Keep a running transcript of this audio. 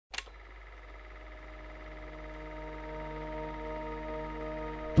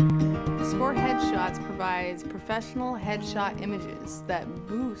Score Headshots provides professional headshot images that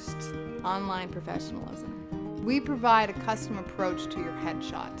boost online professionalism. We provide a custom approach to your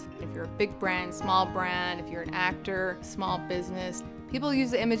headshot. If you're a big brand, small brand, if you're an actor, small business, people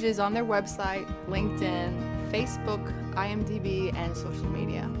use the images on their website, LinkedIn, Facebook, IMDb, and social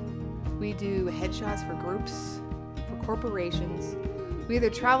media. We do headshots for groups, for corporations. We either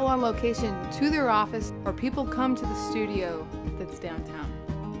travel on location to their office or people come to the studio that's downtown.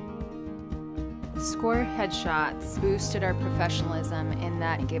 Score Headshots boosted our professionalism in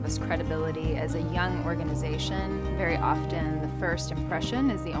that it gave us credibility as a young organization. Very often the first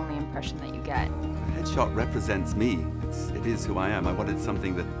impression is the only impression that you get. A headshot represents me. It is who I am. I wanted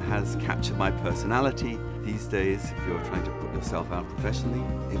something that has captured my personality. These days, if you're trying to put yourself out professionally,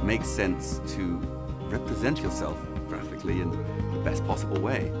 it makes sense to represent yourself graphically in the best possible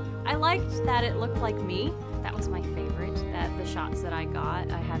way. I liked that it looked like me. That was my favorite, the shots that I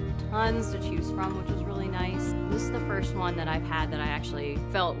got. I had tons to choose from, which was really nice. This is the first one that I've had that I actually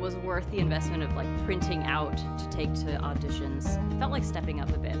felt was worth the investment of printing out to take to auditions. It felt like stepping up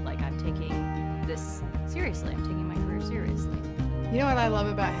a bit, like I'm taking this seriously. I'm taking my career seriously. You know what I love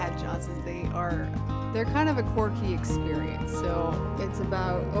about headshots is they're kind of a quirky experience. So it's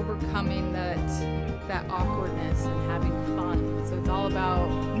about overcoming that awkwardness and having fun. So it's all about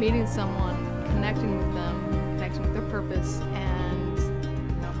meeting someone, connecting with them, connecting with their purpose, and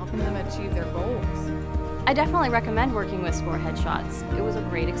helping them achieve their goals. I definitely recommend working with Score Headshots. It was a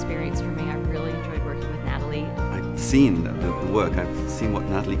great experience for me. I really enjoyed working with Natalie. I've seen the work, I've seen what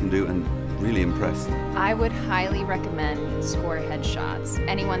Natalie can do, and really impressed. I would highly recommend Score Headshots.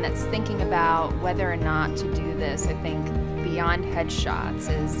 Anyone that's thinking about whether or not to do this, I think beyond headshots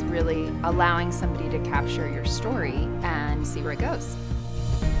is really allowing somebody to capture your story and see where it goes.